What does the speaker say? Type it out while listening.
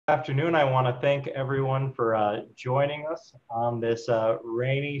Afternoon. I want to thank everyone for joining us on this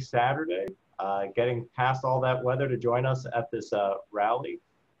rainy Saturday, getting past all that weather to join us at this rally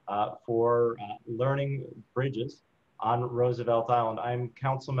for learning bridges on Roosevelt Island. I'm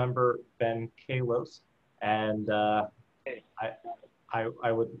Council Member Ben Kallos, and I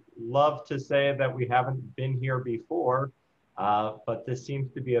would love to say that we haven't been here before, but this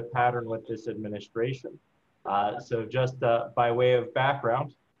seems to be a pattern with this administration. So just by way of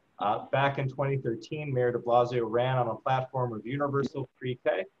background, back in 2013, Mayor de Blasio ran on a platform of universal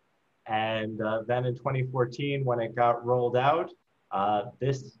pre-K. And then in 2014, when it got rolled out,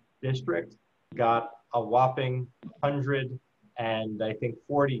 this district got a whopping 100 and I think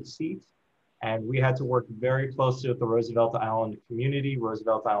 40 seats. And we had to work very closely with the Roosevelt Island community,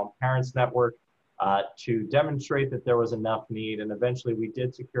 Roosevelt Island Parents Network, to demonstrate that there was enough need. And eventually we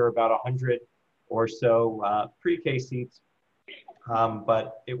did secure about 100 or so pre-K seats,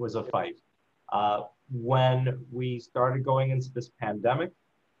 but it was a fight. When we started going into this pandemic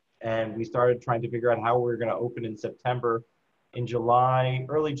and we started trying to figure out how we were going to open in September, in July,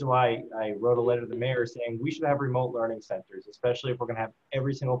 early July, I wrote a letter to the mayor saying we should have remote learning centers, especially if we're going to have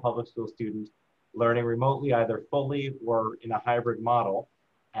every single public school student learning remotely, either fully or in a hybrid model.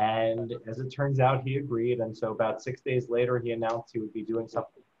 And as it turns out, he agreed. And so about 6 days later, he announced he would be doing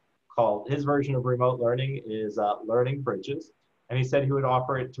something called, his version of remote learning is Learning Bridges. And he said he would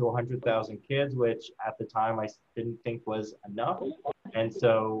offer it to 100,000 kids, which at the time I didn't think was enough. And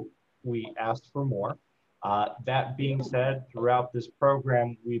so we asked for more. That being said, throughout this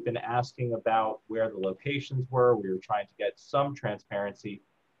program, we've been asking about where the locations were. We were trying to get some transparency,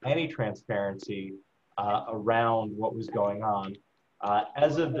 any transparency around what was going on.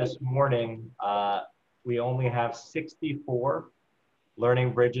 As of this morning, we only have 64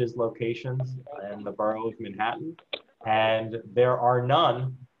 Learning Bridges locations in the borough of Manhattan, and there are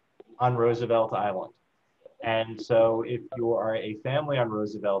none on Roosevelt Island. And so if you are a family on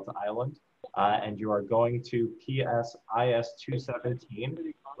Roosevelt Island, and you are going to PSIS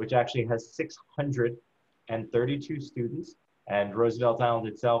 217, which actually has 632 students, and Roosevelt Island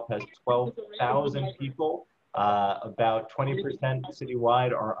itself has 12,000 people. About 20%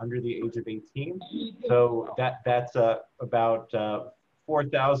 citywide are under the age of 18. So that's about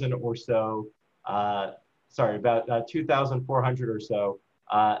 4,000 or so, about 2,400 or so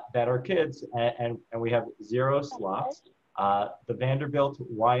that are kids, and we have 0 slots. The Vanderbilt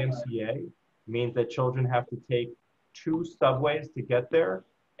YMCA means that children have to take 2 subways to get there.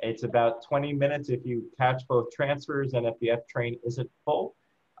 It's about 20 minutes if you catch both transfers and if the F train isn't full.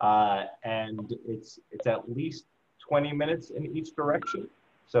 And it's at least 20 minutes in each direction.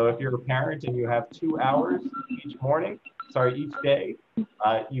 So if you're a parent and you have 2 hours each day,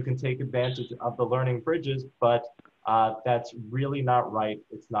 you can take advantage of the Learning Bridges, but that's really not right.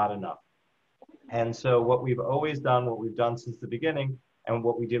 It's not enough. And so what we've always done, what we've done since the beginning, and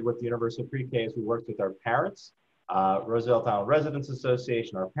what we did with Universal Pre-K is we worked with our parents, Roosevelt Island Residents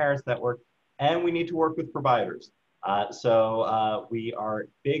Association, our Parents Network, and we need to work with providers. So we are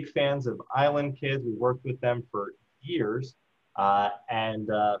big fans of Island Kids. We worked with them for years, and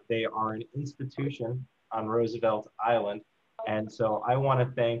they are an institution on Roosevelt Island. And so I want to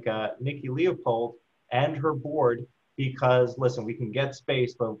thank Nikki Leopold and her board, because listen, we can get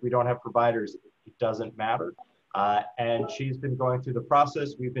space, but if we don't have providers, it doesn't matter. And she's been going through the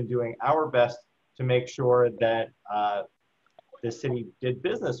process. We've been doing our best to make sure that the city did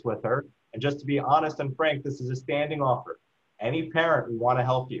business with her. And just to be honest and frank, this is a standing offer. Any parent, we want to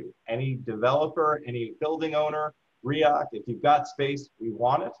help you. Any developer, any building owner, REAC, if you've got space, we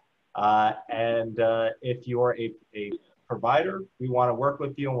want it. And if you're a provider, we want to work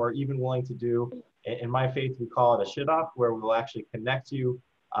with you, and we're even willing to do, in my faith, we call it a shit-off, where we will actually connect you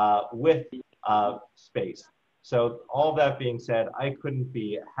with space. So all that being said, I couldn't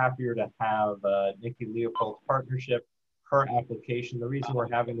be happier to have Nikki Leopold's partnership, her application. The reason we're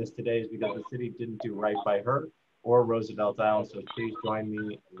having this today is because the city didn't do right by her or Roosevelt Island. So please join me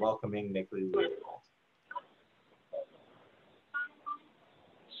in welcoming Nikki Leopold.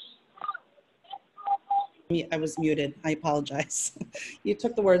 I was muted. I apologize. You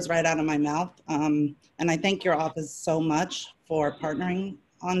took the words right out of my mouth. And I thank your office so much for partnering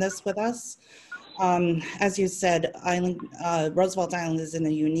on this with us. As you said, Roosevelt Island is in a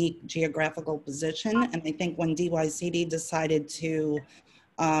unique geographical position. And I think when DYCD decided to,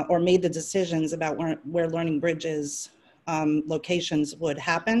 or made the decisions about where Learning Bridges locations would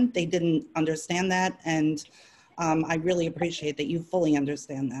happen, they didn't understand that. And I really appreciate that you fully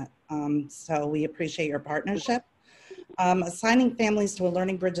understand that. So we appreciate your partnership. Assigning families to a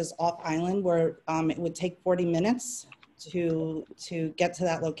Learning Bridges off island where it would take 40 minutes to get to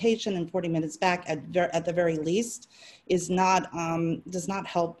that location and 40 minutes back at the very least is not does not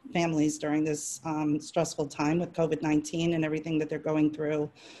help families during this stressful time with COVID-19 and everything that they're going through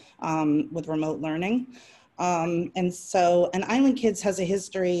with remote learning. And Island Kids has a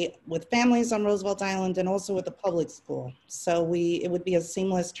history with families on Roosevelt Island and also with the public school. So it would be a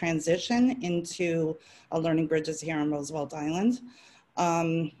seamless transition into Learning Bridges here on Roosevelt Island.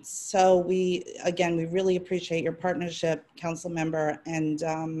 So we really appreciate your partnership, Council Member,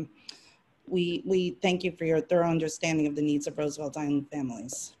 and we thank you for your thorough understanding of the needs of Roosevelt Island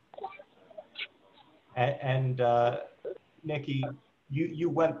families. And Nikki, you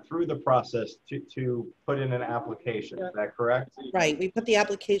went through the process to put in an application, is that correct? Right, we put the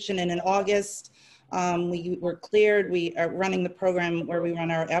application in August. We were cleared. We are running the program where we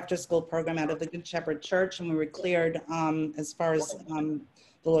run our after-school program out of the Good Shepherd Church, and we were cleared as far as the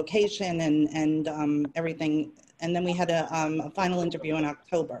location and everything. And then we had a final interview in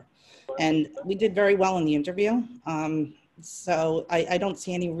October, and we did very well in the interview. So I don't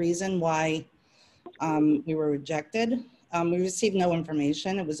see any reason why we were rejected. We received no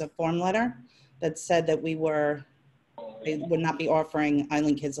information. It was a form letter that said that they would not be offering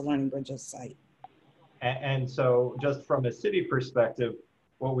Island Kids a Learning Bridges site. And so just from a city perspective,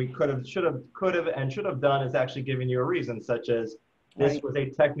 what we could have, should have done is actually given you a reason, such as this Right. was a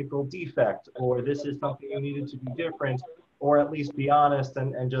technical defect, or this is something you needed to be different, or at least be honest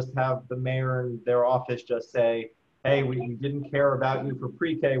and just have the mayor and their office just say, hey, we didn't care about you for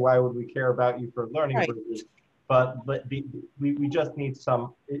pre-K, why would we care about you for learning Right. bridges? But we just need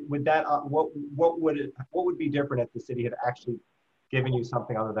some, with that, what would be different if the city had actually given you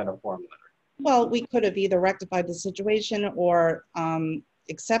something other than a form letter? Well, we could have either rectified the situation or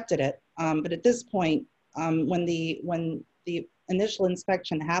accepted it. But at this point, when the initial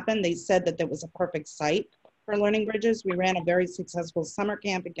inspection happened, they said that there was a perfect site for Learning Bridges. We ran a very successful summer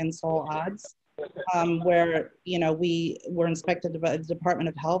camp against all odds, where we were inspected by the Department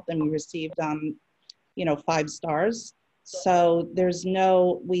of Health and we received 5 stars. So there's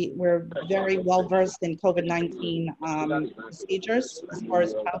we're very well versed in COVID-19 procedures as far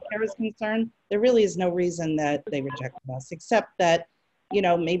as childcare is concerned. There really is no reason that they rejected us, except that,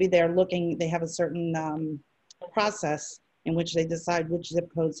 maybe they have a certain process in which they decide which zip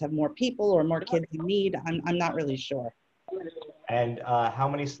codes have more people or more kids in need. I'm not really sure. And how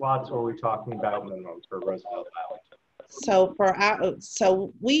many slots were we talking about minimum for Roosevelt Island? So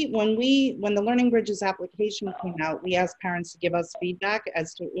when the Learning Bridges application came out, we asked parents to give us feedback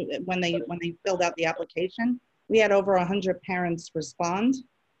as to when they filled out the application. We had over 100 parents respond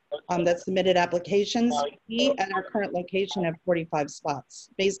that submitted applications. We at our current location have 45 spots.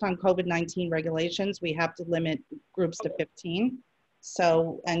 Based on COVID-19 regulations, we have to limit groups to 15.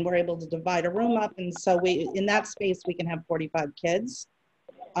 So, and we're able to divide a room up, and so in that space we can have 45 kids.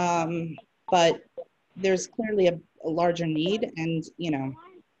 But there's clearly a larger need, and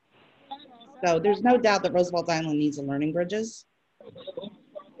so there's no doubt that Roosevelt Island needs a Learning Bridges.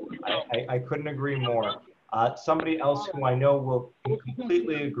 I couldn't agree more. Somebody else who I know will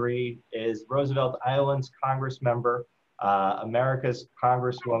completely agree is Roosevelt Island's Congress member, America's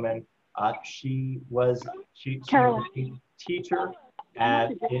Congresswoman. She was Carolyn. a teacher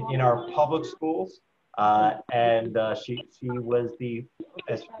in our public schools. And she was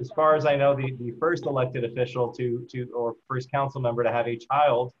as far as I know, the first elected official or first council member to have a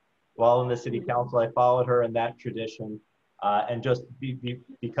child while in the city council. I followed her in that tradition. And just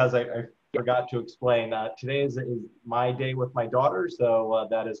because I forgot to explain, today is my day with my daughter. So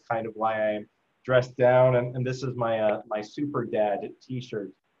that is kind of why I am dressed down. And this is my Super Dad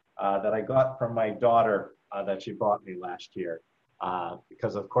t-shirt that I got from my daughter that she bought me last year.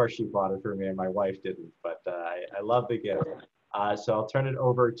 Because of course she bought it for me and my wife didn't, but I love the gift. So I'll turn it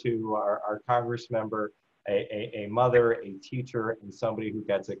over to our Congress member, a mother, a teacher, and somebody who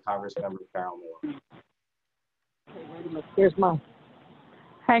gets it, Congress member Carolyn. Here's Mom.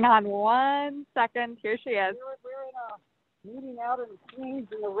 Hang on 1 second. Here she is. We're in a meeting out in the swings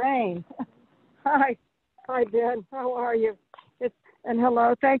in the rain. Hi, Ben. How are you? And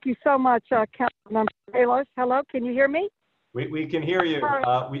hello. Thank you so much, Councilmember Kallos. Hello. Can you hear me? We can hear you.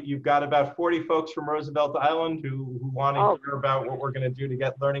 You've got about 40 folks from Roosevelt Island who want to hear about what we're going to do to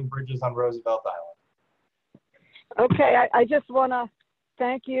get Learning Bridges on Roosevelt Island. Okay, I just want to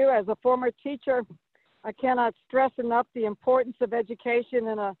thank you. As a former teacher, I cannot stress enough the importance of education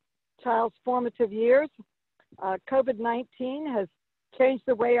in a child's formative years. COVID-19 has changed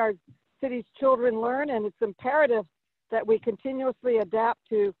the way our city's children learn, and it's imperative that we continuously adapt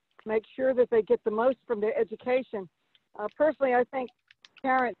to make sure that they get the most from their education. Personally, I think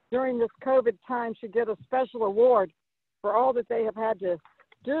parents during this COVID time should get a special award for all that they have had to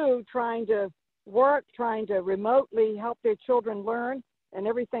do trying to work, trying to remotely help their children learn, and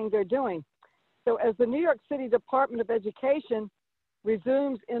everything they're doing. So as the New York City Department of Education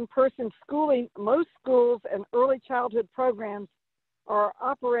resumes in-person schooling, most schools and early childhood programs are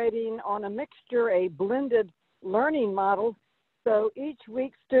operating on a mixture, a blended learning model. So each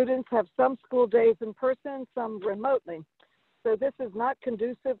week students have some school days in person, some remotely. So this is not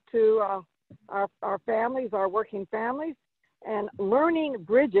conducive to our families, our working families. And Learning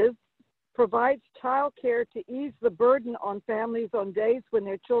Bridges provides childcare to ease the burden on families on days when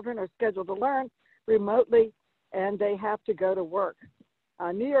their children are scheduled to learn remotely and they have to go to work.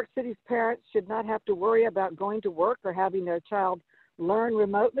 New York City's parents should not have to worry about going to work or having their child learn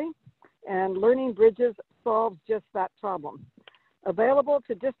remotely, and Learning Bridges solves just that problem. Available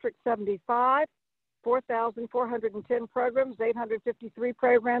to District 75, 4,410 programs, 853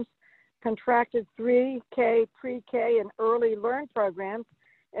 programs, contracted 3K, pre-K, and early learn programs,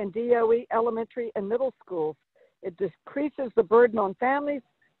 and DOE elementary and middle schools. It decreases the burden on families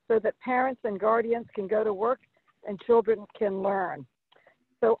so that parents and guardians can go to work and children can learn.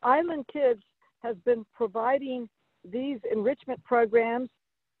 So Island Kids has been providing these enrichment programs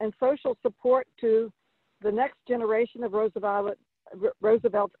and social support to the next generation of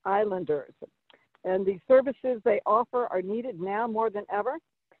Roosevelt Islanders. And the services they offer are needed now more than ever,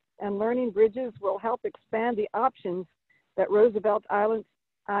 and Learning Bridges will help expand the options that Roosevelt Island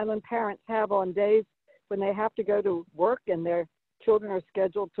parents have on days when they have to go to work and their children are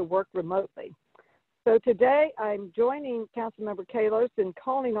scheduled to work remotely. So today I'm joining Councilmember Kallos in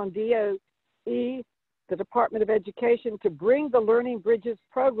calling on DOE, the Department of Education, to bring the Learning Bridges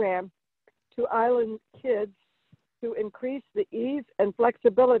program to Island Kids to increase the ease and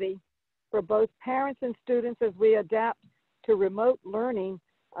flexibility for both parents and students as we adapt to remote learning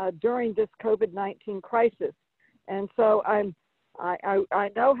during this COVID-19 crisis. And so I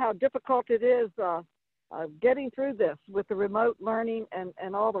know how difficult it is getting through this with the remote learning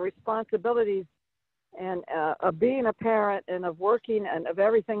and all the responsibilities and of being a parent and of working and of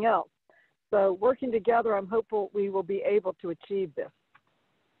everything else. So working together, I'm hopeful we will be able to achieve this.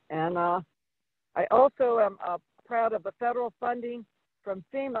 And I also am proud of the federal funding from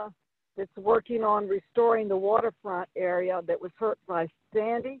FEMA that's working on restoring the waterfront area that was hurt by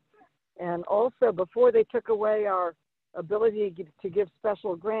Sandy. And also, before they took away our ability to give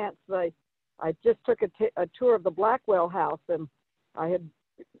special grants, I just took a tour of the Blackwell House, and I had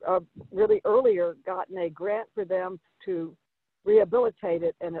really earlier gotten a grant for them to rehabilitate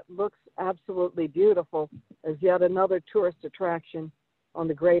it, and it looks absolutely beautiful as yet another tourist attraction on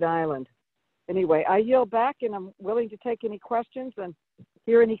the Great Island. Anyway, I yield back, and I'm willing to take any questions and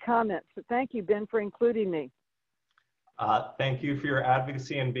hear any comments. So thank you, Ben, for including me. Thank you for your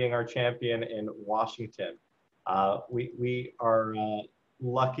advocacy and being our champion in Washington. We are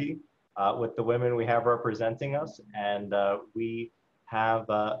lucky with the women we have representing us, and we have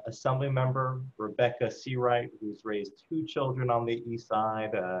Assemblymember Rebecca Seawright, who's raised 2 children on the East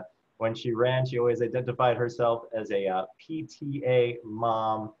Side. When she ran, she always identified herself as a PTA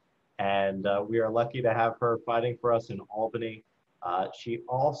mom, and we are lucky to have her fighting for us in Albany. She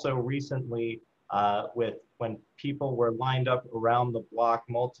also recently, when people were lined up around the block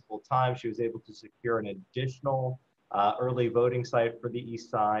multiple times, she was able to secure an additional early voting site for the East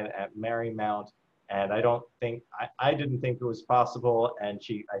Side at Marymount. And I didn't think it was possible, and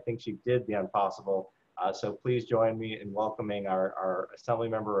I think she did the impossible. So please join me in welcoming our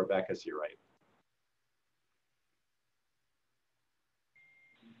Assemblymember Rebecca Seawright.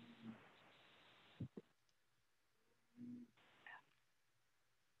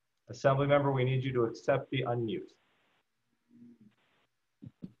 Assemblymember, we need you to accept the unmute.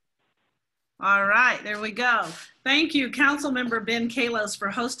 All right, there we go. Thank you, Councilmember Ben Kallos, for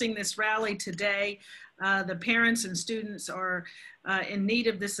hosting this rally today. The parents and students are in need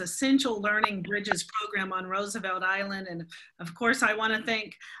of this essential Learning Bridges program on Roosevelt Island. And of course, I want to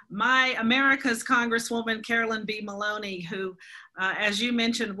thank my America's Congresswoman, Carolyn B. Maloney, who, as you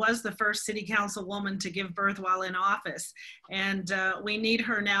mentioned, was the first city council woman to give birth while in office. And we need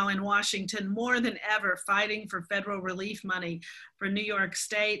her now in Washington more than ever, fighting for federal relief money for New York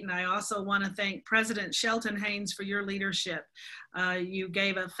State. And I also want to thank President Shelton Haynes for your leadership. You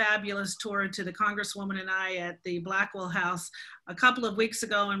gave a fabulous tour to the Congresswoman and I at the Blackwell House a couple of weeks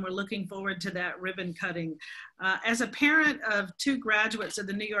ago, and we're looking forward to that ribbon cutting. As a parent of 2 graduates of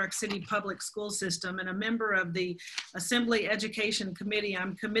the New York City public school system and a member of the Assembly Education Committee,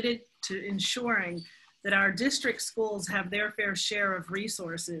 I'm committed to ensuring that our district schools have their fair share of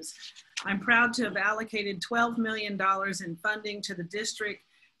resources. I'm proud to have allocated $12 million in funding to the district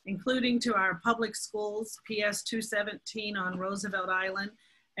including to our public schools, PS 217 on Roosevelt Island.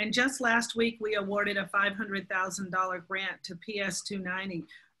 And just last week, we awarded a $500,000 grant to PS 290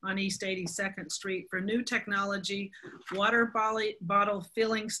 on East 82nd Street for new technology, water bottle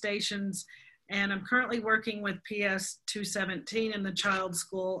filling stations, and I'm currently working with PS 217 in the Child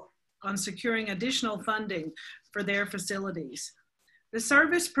School on securing additional funding for their facilities. The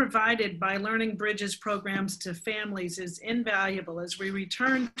service provided by Learning Bridges programs to families is invaluable as we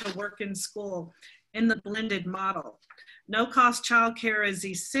return to work in school in the blended model. No-cost childcare is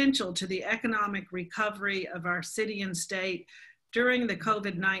essential to the economic recovery of our city and state during the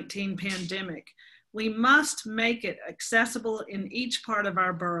COVID-19 pandemic. We must make it accessible in each part of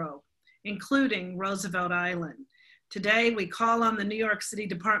our borough, including Roosevelt Island. Today, we call on the New York City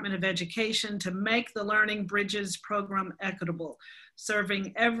Department of Education to make the Learning Bridges program equitable,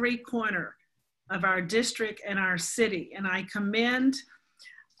 serving every corner of our district and our city. And I commend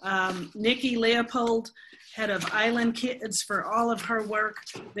Nikki Leopold, head of Island Kids, for all of her work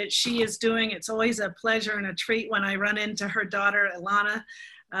that she is doing. It's always a pleasure and a treat when I run into her daughter, Ilana,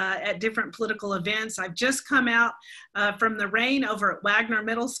 at different political events. I've just come out from the rain over at Wagner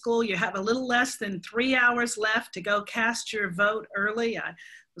Middle School. You have a little less than 3 hours left to go cast your vote early. I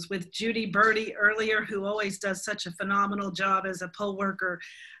was with Judy Birdie earlier, who always does such a phenomenal job as a poll worker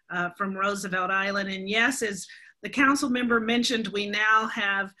from Roosevelt Island. And yes, as the council member mentioned, we now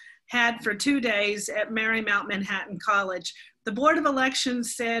have had for 2 days at Marymount Manhattan College. The Board of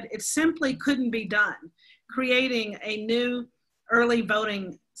Elections said it simply couldn't be done, creating a new early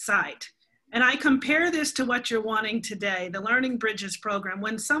voting site. And I compare this to what you're wanting today, the Learning Bridges program.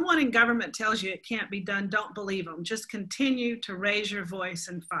 When someone in government tells you it can't be done, don't believe them. Just continue to raise your voice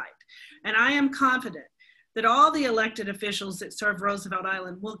and fight. And I am confident that all the elected officials that serve Roosevelt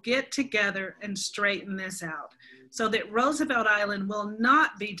Island will get together and straighten this out so that Roosevelt Island will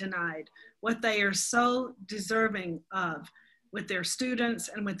not be denied what they are so deserving of with their students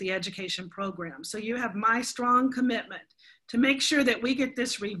and with the education program. So you have my strong commitment to make sure that we get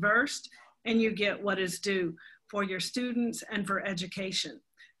this reversed and you get what is due for your students and for education.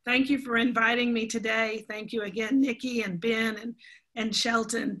 Thank you for inviting me today. Thank you again, Nikki and Ben and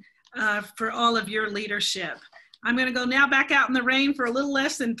Shelton, for all of your leadership. I'm gonna go now back out in the rain for a little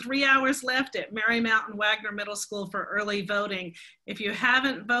less than 3 hours left at Marymount and Wagner Middle School for early voting. If you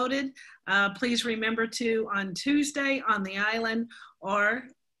haven't voted, please remember to on Tuesday on the island, or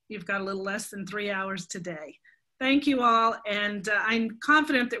you've got a little less than 3 hours today. Thank you all, and I'm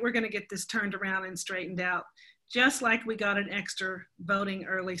confident that we're gonna get this turned around and straightened out, just like we got an extra voting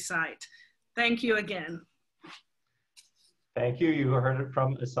early site. Thank you again. Thank you. You heard it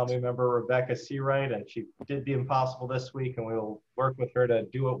from Assemblymember Rebecca Seawright, and she did the impossible this week, and we will work with her to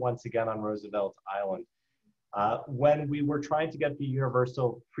do it once again on Roosevelt Island. When we were trying to get the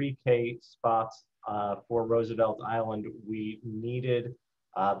universal pre-K spots for Roosevelt Island, we needed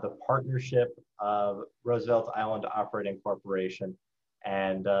the partnership of Roosevelt Island Operating Corporation.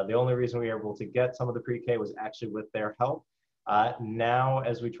 And the only reason we were able to get some of the pre-K was actually with their help. Now,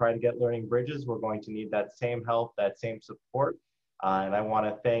 as we try to get Learning Bridges, we're going to need that same help, that same support. And I want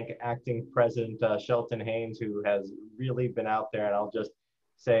to thank Acting President Shelton Haynes, who has really been out there. And I'll just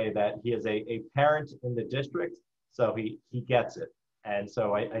say that he is a parent in the district, so he gets it. And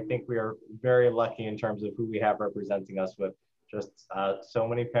so I think we are very lucky in terms of who we have representing us, with just so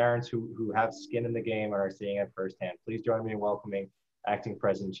many parents who have skin in the game and are seeing it firsthand. Please join me in welcoming Acting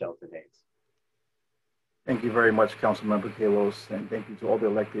President Shelton Haynes. Thank you very much, Councilmember Kallos, and thank you to all the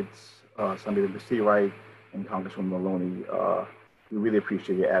electeds, Assemblywoman Seawright and Congresswoman Maloney. We really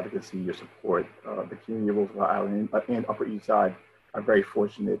appreciate your advocacy, your support. The community of Roosevelt Island and Upper East Side are very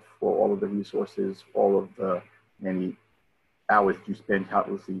fortunate for all of the resources, all of the many hours that you spend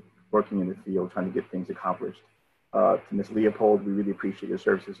countlessly working in the field trying to get things accomplished. To Ms. Leopold, we really appreciate your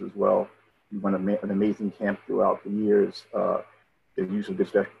services as well. You run an amazing camp throughout the years. The use of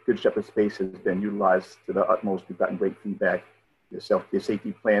Good Shepherd space has been utilized to the utmost. We've gotten great feedback. Your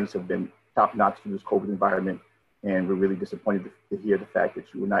safety plans have been top-notch through this COVID environment, and we're really disappointed to hear the fact that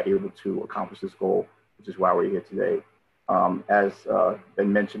you were not able to accomplish this goal, which is why we're here today. As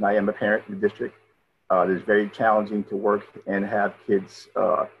been mentioned, I am a parent in the district. It is very challenging to work and have kids,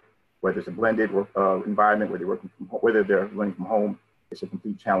 whether it's a blended environment, whether they're learning from home. It's a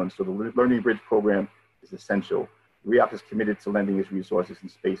complete challenge. So the Learning Bridge program is essential. REOP is committed to lending its resources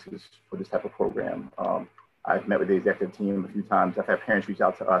and spaces for this type of program. I've met with the executive team a few times. I've had parents reach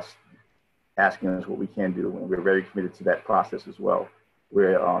out to us asking us what we can do, and we're very committed to that process as well.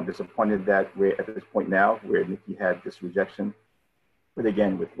 We're disappointed that we're at this point now where Nikki had this rejection. But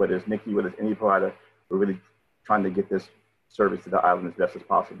again, with whether it's Nikki, whether it's any provider, we're really trying to get this service to the island as best as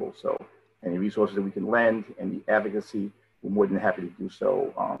possible. So any resources that we can lend and the advocacy, we're more than happy to do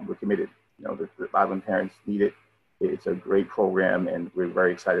so. We're committed. You know, the island parents need it. It's a great program, and we're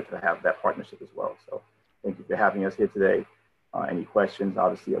very excited to have that partnership as well. So thank you for having us here today. Any questions,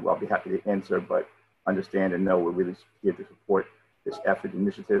 obviously, I'll be happy to answer, but understand and know we're really here to support this effort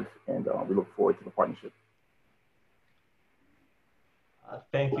initiative, and we look forward to the partnership.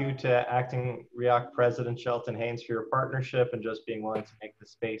 Thank you to Acting REAC President Shelton Haynes for your partnership and just being willing to make the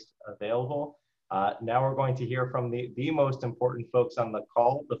space available. Now we're going to hear from the most important folks on the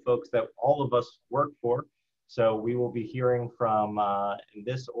call, the folks that all of us work for. So we will be hearing from, in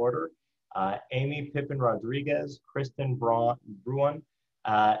this order, Amy Pippin Rodriguez, Kristen Bruin,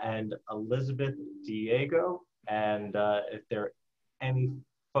 and Elizabeth Diego. And if there are any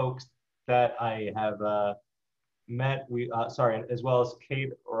folks that I have met, sorry, as well as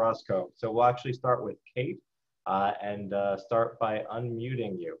Kate Orozco. So we'll actually start with Kate and start by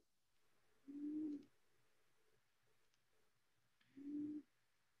unmuting you.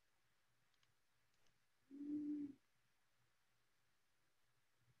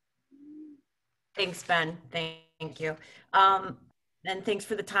 Thanks, Ben. Thank you. And thanks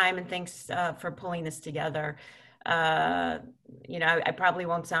for the time, and thanks for pulling this together. You know, I probably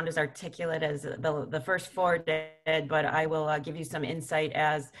won't sound as articulate as the first four did, but I will give you some insight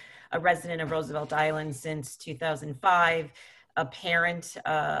as a resident of Roosevelt Island since 2005, a parent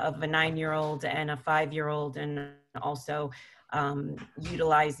of a 9-year-old and a 5-year-old, and also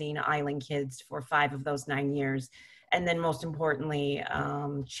utilizing island kids for 5 of those 9 years. And then most importantly,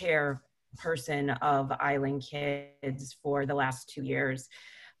 chairperson of Island Kids for the last 2 years.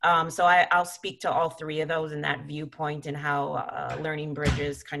 So I'll speak to all 3 of those in that viewpoint and how Learning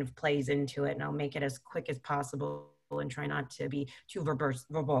Bridges kind of plays into it. And I'll make it as quick as possible and try not to be too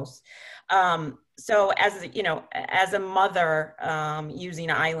verbose. So as you know, as a mother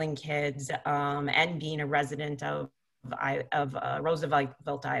using Island Kids and being a resident of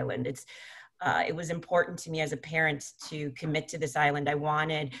Roosevelt Island, it was important to me as a parent to commit to this island. I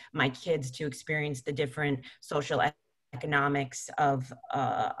wanted my kids to experience the different social economics of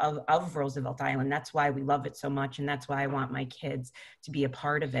Roosevelt Island. That's why we love it so much, and that's why I want my kids to be a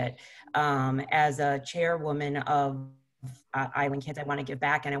part of it. As a chairwoman of Island Kids, I want to give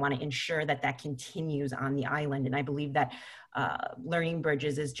back, and I want to ensure that that continues on the island. And I believe that Learning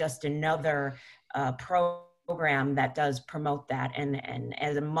Bridges is just another program that does promote that. And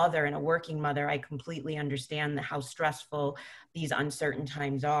as a mother and a working mother, I completely understand how stressful these uncertain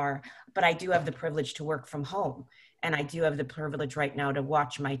times are. But I do have the privilege to work from home. And I do have the privilege right now to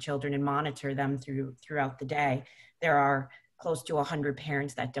watch my children and monitor them throughout the day. There are close to 100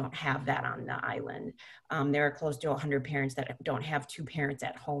 parents that don't have that on the island. There are close to 100 parents that don't have 2 parents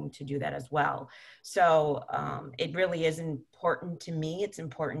at home to do that as well. So it really is important to me. It's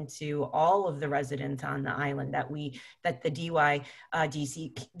important to all of the residents on the island that the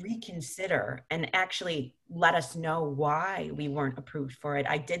DYDC reconsider and actually let us know why we weren't approved for it.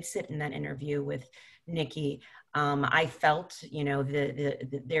 I did sit in that interview with Nikki. I felt, you know,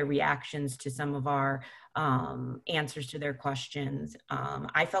 their reactions to some of our answers to their questions.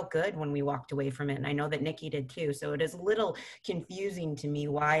 I felt good when we walked away from it, and I know that Nikki did too. So it is a little confusing to me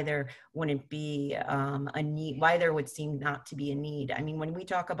why there wouldn't be a need, why there would seem not to be a need. I mean, when we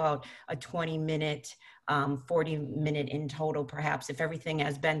talk about a 20-minute 40-minute in total, perhaps, if everything,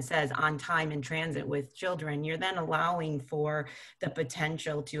 as Ben says, on time in transit with children, you're then allowing for the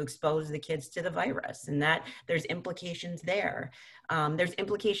potential to expose the kids to the virus, and that there's implications there. There's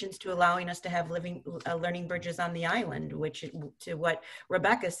implications to allowing us to have learning bridges on the island, which, to what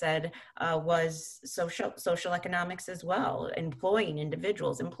Rebecca said, was social economics as well, employing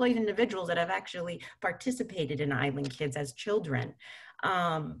individuals that have actually participated in Island Kids as children.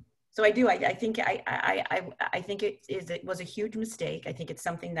 So I think it was a huge mistake. I think it's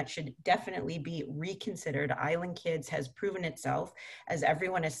something that should definitely be reconsidered. Island Kids has proven itself, as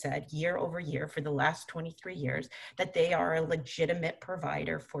everyone has said, year over year for the last 23 years, that they are a legitimate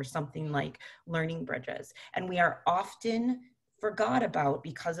provider for something like Learning Bridges. And we are often forgot about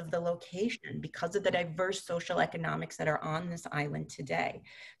because of the location, because of the diverse social economics that are on this island today.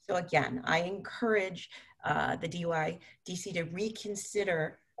 So again, I encourage the DYDC to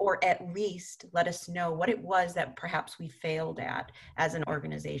reconsider, or at least let us know what it was that perhaps we failed at as an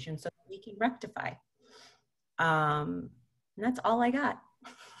organization so that we can rectify. And that's all I got.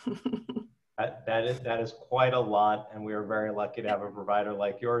 That is quite a lot, and we are very lucky to have a provider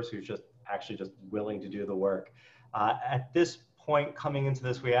like yours who's just willing to do the work. At this point coming into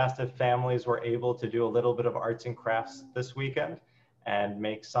this, we asked if families were able to do a little bit of arts and crafts this weekend and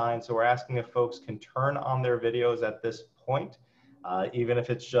make signs. So we're asking if folks can turn on their videos at this point, even if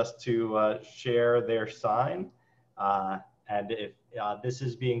it's just to share their sign. And if this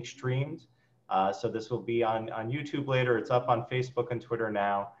is being streamed, so this will be on YouTube later. It's up on Facebook and Twitter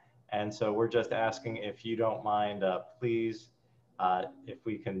now. And so we're just asking if you don't mind, please, if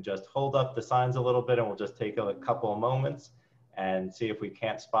we can just hold up the signs a little bit, and we'll just take a couple of moments and see if we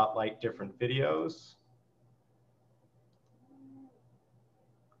can't spotlight different videos.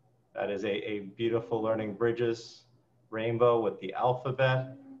 That is a beautiful Learning Bridges rainbow with the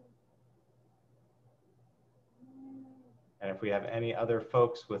alphabet. And if we have any other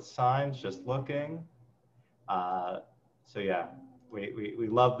folks with signs, just looking. So yeah, we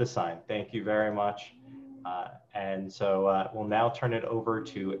love the sign. Thank you very much. And so we'll now turn it over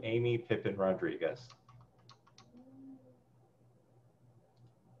to Amy Pippin Rodriguez.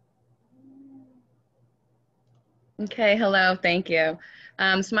 Okay, hello, thank you.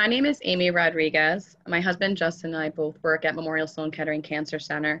 So my name is Amy Rodriguez. My husband Justin and I both work at Memorial Sloan Kettering Cancer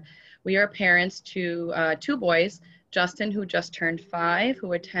Center. We are parents to two boys, Justin, who just turned 5,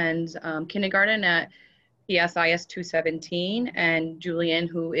 who attends kindergarten at PSIS 217, and Julian,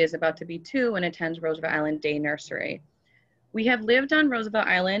 who is about to be 2 and attends Roosevelt Island Day Nursery. We have lived on Roosevelt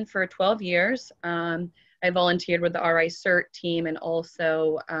Island for 12 years. I volunteered with the RI CERT team and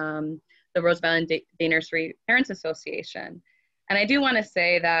also the Roosevelt Island Day Nursery Parents Association. And I do want to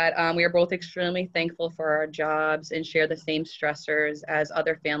say that we are both extremely thankful for our jobs and share the same stressors as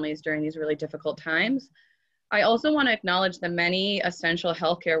other families during these really difficult times. I also want to acknowledge the many essential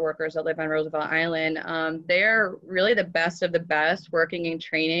healthcare workers that live on Roosevelt Island. They're really the best of the best, working and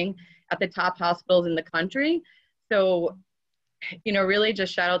training at the top hospitals in the country. So, you know, really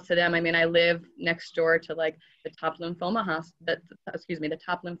just shout out to them. I mean, I live next door to like the top lymphoma the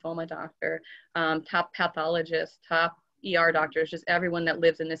top lymphoma doctor, top pathologist, top ER doctors, just everyone that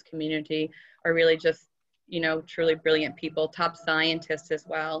lives in this community are really just, you know, truly brilliant people, top scientists as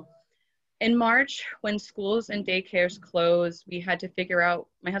well. In March, when schools and daycares closed, my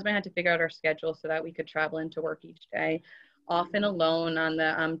husband had to figure out our schedule so that we could travel into work each day, often alone on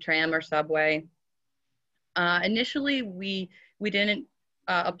the tram or subway. Initially, we didn't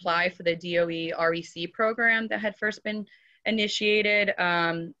apply for the DOE REC program that had first been initiated,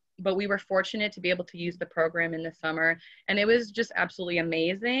 but we were fortunate to be able to use the program in the summer, and it was just absolutely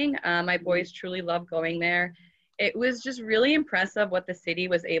amazing. My boys truly loved going there. It was just really impressive what the city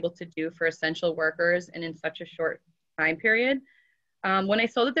was able to do for essential workers and in such a short time period. When I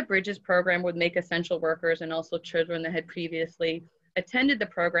saw that the Bridges program would make essential workers and also children that had previously attended the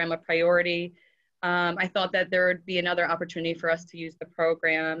program a priority, I thought that there would be another opportunity for us to use the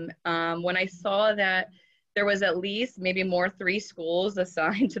program. When I saw that there was at least maybe 3 schools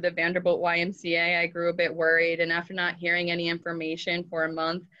assigned to the Vanderbilt YMCA, I grew a bit worried. And after not hearing any information for a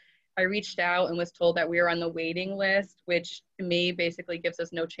month, I reached out and was told that we were on the waiting list, which to me basically gives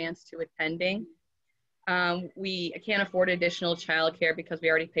us no chance to attending. We can't afford additional childcare because we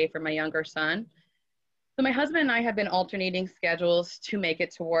already pay for my younger son. So my husband and I have been alternating schedules to make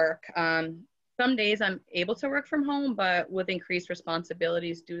it to work. Some days I'm able to work from home, but with increased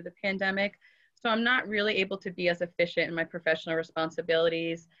responsibilities due to the pandemic. So I'm not really able to be as efficient in my professional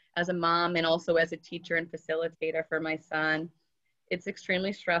responsibilities as a mom and also as a teacher and facilitator for my son. It's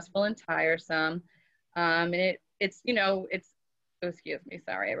extremely stressful and tiresome. And it's, oh, excuse me,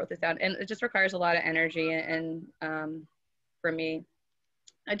 sorry, I wrote this down. And it just requires a lot of energy and for me.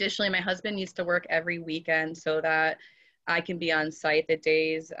 Additionally, my husband needs to work every weekend so that I can be on site the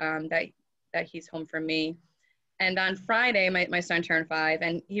days that he's home from me. And on Friday, my son turned 5,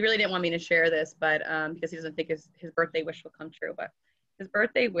 and he really didn't want me to share this, but because he doesn't think his birthday wish will come true. But his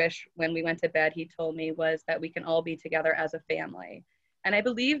birthday wish when we went to bed, he told me, was that we can all be together as a family. And I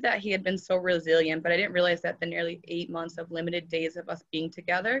believe that he had been so resilient, but I didn't realize that the nearly 8 months of limited days of us being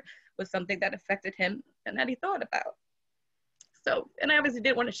together was something that affected him and that he thought about. So, and I obviously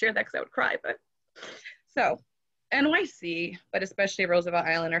didn't want to share that because I would cry, but so. NYC, but especially Roosevelt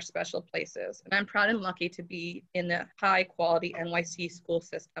Island, are special places. And I'm proud and lucky to be in the high quality NYC school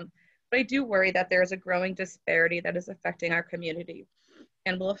system. But I do worry that there is a growing disparity that is affecting our community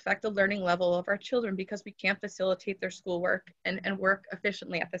and will affect the learning level of our children because we can't facilitate their schoolwork and work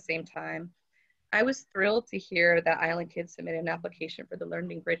efficiently at the same time. I was thrilled to hear that Island kids submitted an application for the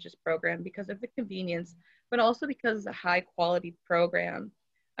Learning Bridges program because of the convenience, but also because it's a high quality program.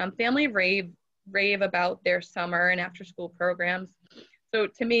 Family rave about their summer and after school programs. So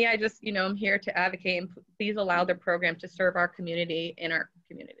to me, I just, I'm here to advocate and please allow the program to serve our community in our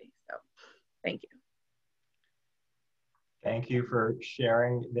community. So thank you. Thank you for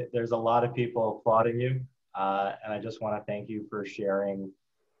sharing. There's a lot of people applauding you. And I just want to thank you for sharing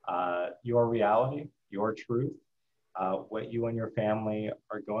your reality, your truth, what you and your family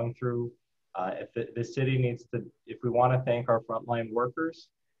are going through. If the city needs to, if we want to thank our frontline workers,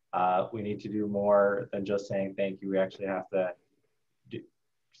 we need to do more than just saying thank you. We actually have to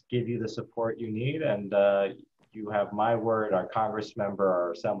give you the support you need, and you have my word, our Congress member,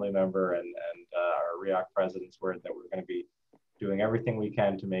 our Assembly member, and our REAC president's word that we're going to be doing everything we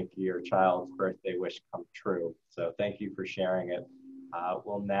can to make your child's birthday wish come true. So thank you for sharing it.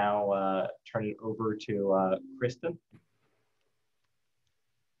 We'll now turn it over to Kristen.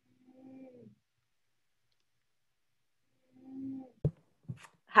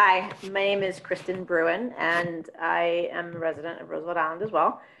 Hi, my name is Kristen Bruin, and I am a resident of Roosevelt Island as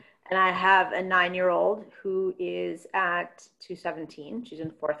well. And I have a 9-year-old who is at 217. She's in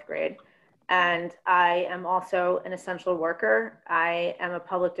 4th grade. And I am also an essential worker. I am a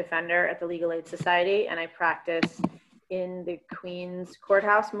public defender at the Legal Aid Society, and I practice in the Queens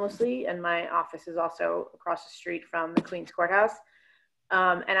Courthouse mostly. And my office is also across the street from the Queens Courthouse.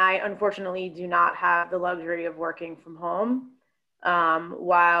 And I unfortunately do not have the luxury of working from home.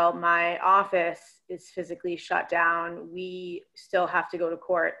 While my office is physically shut down, we still have to go to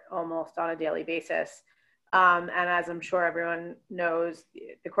court almost on a daily basis. And as I'm sure everyone knows,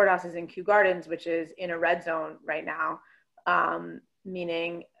 the courthouse is in Kew Gardens, which is in a red zone right now,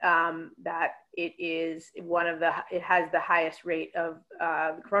 meaning that it is it has the highest rate of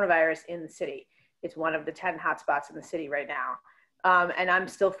coronavirus in the city. It's one of the 10 hotspots in the city right now. And I'm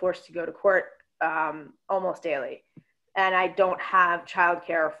still forced to go to court almost daily. And I don't have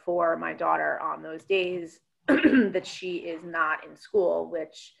childcare for my daughter on those days that she is not in school,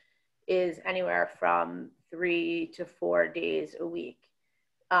 which is anywhere from 3 to 4 days a week.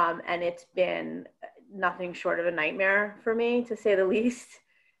 And it's been nothing short of a nightmare for me, to say the least,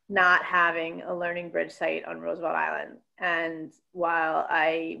 not having a Learning Bridge site on Roosevelt Island. And while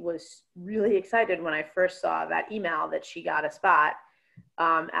I was really excited when I first saw that email that she got a spot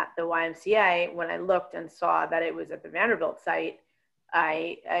at the YMCA, when I looked and saw that it was at the Vanderbilt site,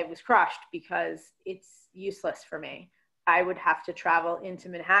 I was crushed because it's useless for me. I would have to travel into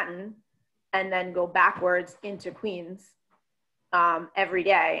Manhattan and then go backwards into Queens every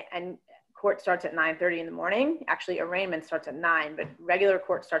day. And court starts at 9:30 in the morning. Actually, arraignment starts at 9, but regular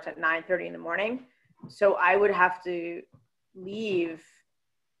court starts at 9:30 in the morning. So I would have to leave,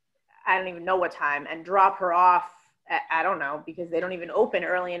 I don't even know what time, and drop her off. I don't know, because they don't even open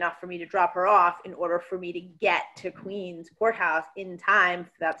early enough for me to drop her off in order for me to get to Queens Courthouse in time.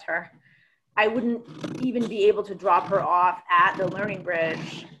 That's her. I wouldn't even be able to drop her off at the Learning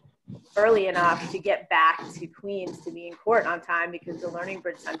Bridge early enough to get back to Queens to be in court on time, because the Learning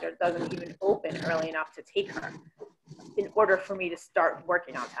Bridge Center doesn't even open early enough to take her in order for me to start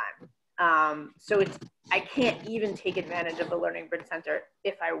working on time. So I can't even take advantage of the Learning Bridge Center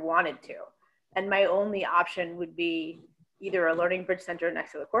if I wanted to. And my only option would be either a Learning Bridge Center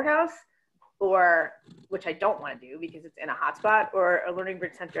next to the courthouse, or, which I don't want to do because it's in a hotspot, or a Learning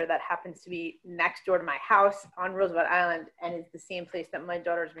Bridge Center that happens to be next door to my house on Roosevelt Island and is the same place that my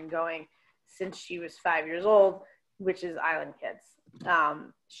daughter's been going since she was 5 years old, which is Island Kids.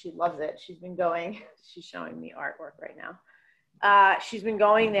 She loves it. She's been going, she's showing me artwork right now. She's been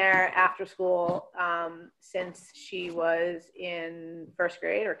going there after school since she was in 1st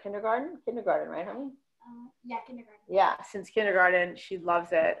grade or kindergarten. Kindergarten, right, honey? Yeah, kindergarten. Yeah, since kindergarten, she loves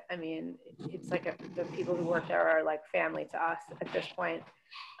it. I mean, it's like the people who work there are like family to us at this point.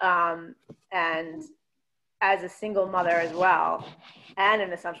 And as a single mother as well, and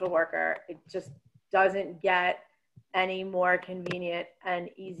an essential worker, it just doesn't get any more convenient and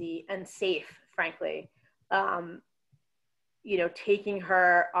easy and safe, frankly. You know, taking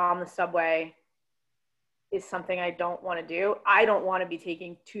her on the subway is something I don't want to do. I don't want to be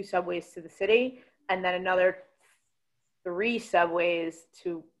taking 2 subways to the city and then another 3 subways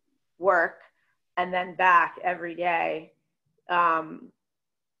to work and then back every day, and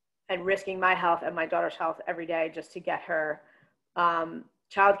risking my health and my daughter's health every day just to get her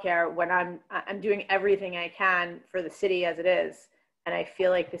childcare when I'm doing everything I can for the city as it is. And I feel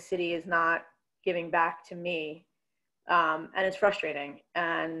like the city is not giving back to me. And it's frustrating.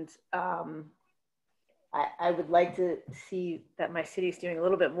 And I would like to see that my city is doing a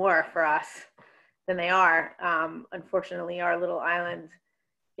little bit more for us than they are. Unfortunately, our little island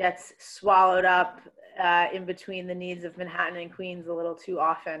gets swallowed up in between the needs of Manhattan and Queens a little too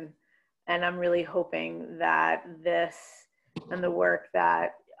often. And I'm really hoping that this and the work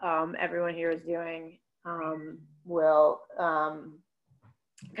that everyone here is doing will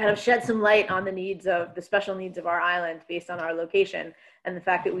kind of shed some light on the special needs of our island based on our location, and the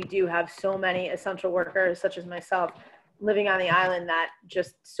fact that we do have so many essential workers such as myself living on the island that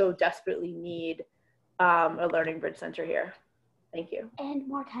just so desperately need a Learning Bridge Center here. Thank you. And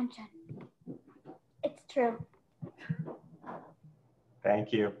more tension. It's true.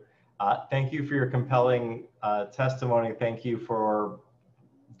 Thank you. Thank you for your compelling testimony. Thank you for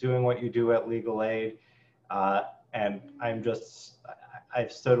doing what you do at Legal Aid. And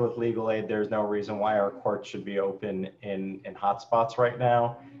I've stood with Legal Aid. There's no reason why our courts should be open in hotspots right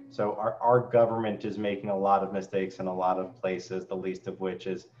now. So our government is making a lot of mistakes in a lot of places, the least of which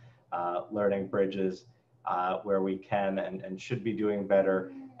is learning bridges where we can and should be doing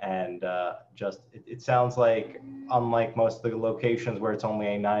better. And it sounds like, unlike most of the locations where it's only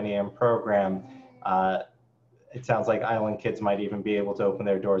a 9 a.m. program, it sounds like Island kids might even be able to open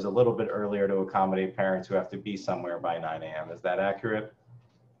their doors a little bit earlier to accommodate parents who have to be somewhere by 9 a.m. Is that accurate?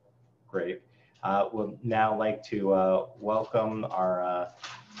 Great. We'll now like to welcome our,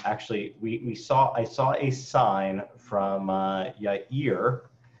 actually, I saw a sign from Yair,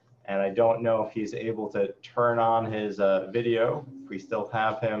 and I don't know if he's able to turn on his video, if we still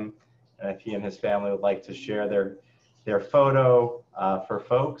have him, and if he and his family would like to share their photo for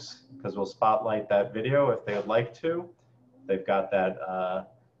folks, because we'll spotlight that video if they would like to. They've got that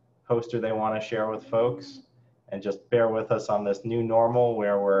poster they want to share with folks. And just bear with us on this new normal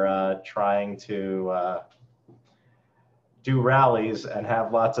where we're trying to do rallies and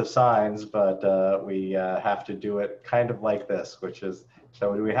have lots of signs, but we have to do it kind of like this, which is,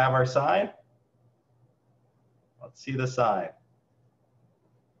 so do we have our sign? Let's see the sign.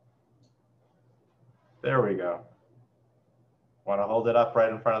 There we go. Want to hold it up right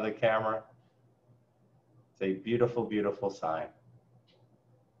in front of the camera? It's a beautiful, beautiful sign.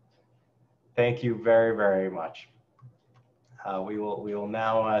 Thank you very, very much. We will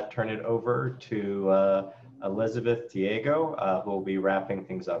now turn it over to Elizabeth Diego, who will be wrapping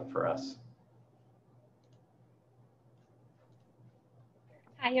things up for us.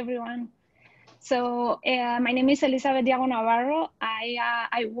 Hi, everyone. So my name is Elizabeth Diego Navarro.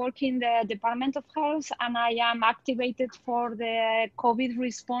 I work in the Department of Health, and I am activated for the COVID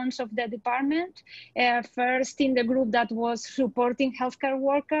response of the department. First in the group that was supporting healthcare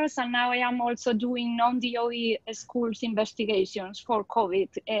workers, and now I am also doing non-DOE schools investigations for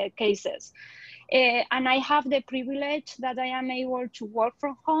COVID cases. And I have the privilege that I am able to work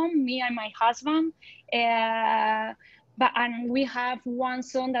from home, me and my husband. And we have one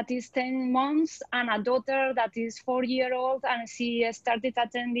son that is 10 months and a daughter that is 4-year-old, and she started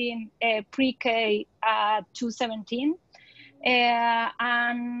attending pre-K at 217.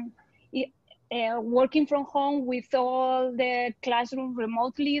 Working from home with all the classroom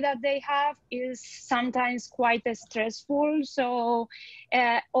remotely that they have is sometimes quite stressful. So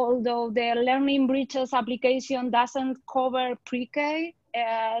although the Learning Bridges application doesn't cover pre-K,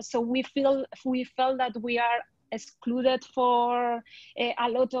 so we felt that we are excluded for a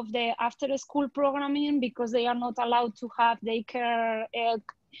lot of the after school programming because they are not allowed to have daycare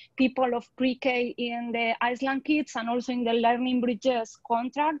people of pre-K in the Island Kids and also in the Learning Bridges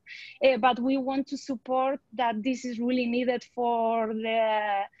contract. But we want to support that this is really needed for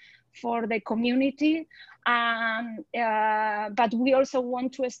the community. But we also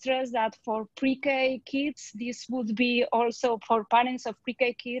want to stress that for pre-K kids, this would be also for parents of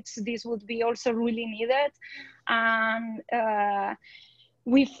pre-K kids, this would be also really needed. And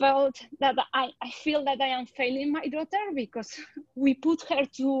we felt that I feel that I am failing my daughter because we put her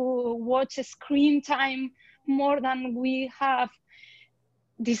to watch screen time more than we have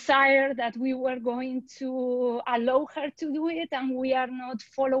desire that we were going to allow her to do it, and we are not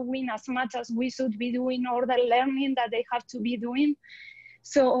following as much as we should be doing all the learning that they have to be doing.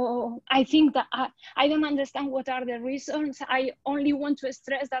 So I think that I don't understand what are the reasons. I only want to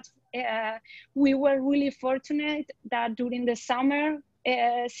stress that we were really fortunate that during the summer,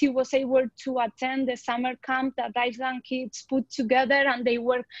 she was able to attend the summer camp that Island Kids put together, and they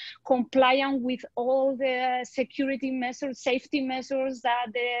were compliant with all the security measures, safety measures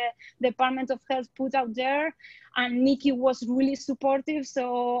that the Department of Health put out there. And Nikki was really supportive.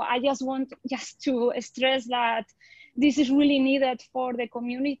 So I just want to stress that this is really needed for the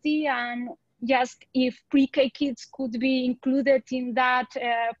community, and just if pre-K kids could be included in that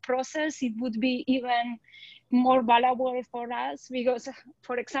process, it would be even more valuable for us because,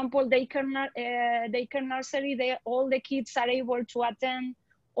 for example, daycare nursery, all the kids are able to attend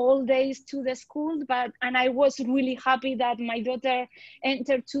all days to the school, and I was really happy that my daughter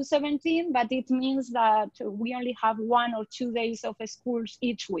entered 217, but it means that we only have 1 or 2 days of schools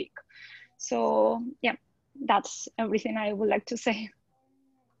each week. So yeah, that's everything I would like to say.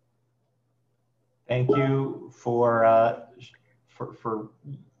 Thank you for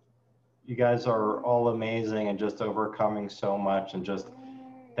you guys are all amazing and just overcoming so much, and just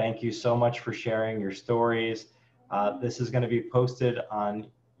thank you so much for sharing your stories. This is going to be posted on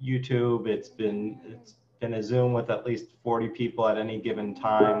YouTube. It's been a Zoom with at least 40 people at any given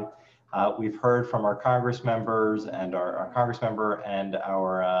time. We've heard from our Congress members and our Congress member and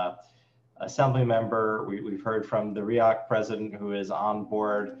our Assembly member. We've heard from the REAC president, who is on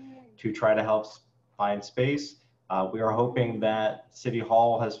board to try to help find space. We are hoping that City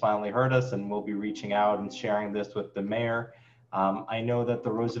Hall has finally heard us and will be reaching out and sharing this with the mayor. I know that the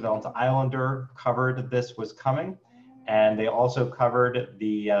Roosevelt Islander covered this was coming, and they also covered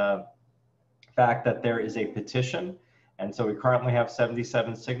the fact that there is a petition. And so we currently have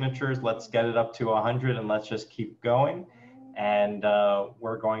 77 signatures. Let's get it up to 100 and let's just keep going. And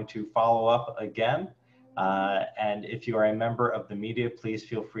we're going to follow up again. And if you are a member of the media, please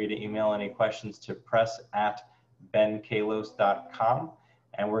feel free to email any questions to press@benkallos.com.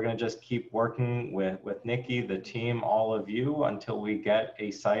 And we're going to just keep working with Nikki, the team, all of you, until we get a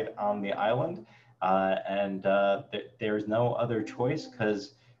site on the island. There's no other choice,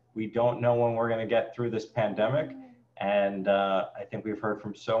 because we don't know when we're going to get through this pandemic. And I think we've heard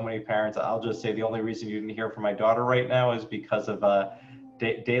from so many parents. I'll just say the only reason you didn't hear from my daughter right now is because of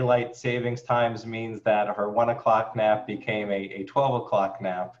daylight savings times means that her 1 o'clock nap became a 12 o'clock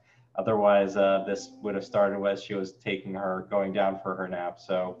nap. Otherwise, this would have started as she was going down for her nap.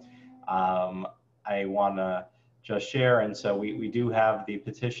 So I want to just share. And so we do have the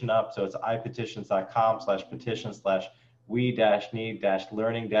petition up. So it's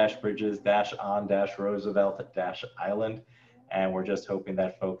ipetitions.com/petitions/we-need-learning-bridges-on-Roosevelt-island. And we're just hoping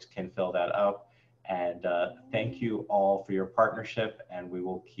that folks can fill that up. And thank you all for your partnership, and we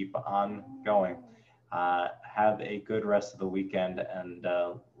will keep on going. Have a good rest of the weekend, and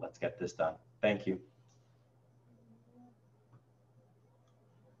let's get this done. Thank you.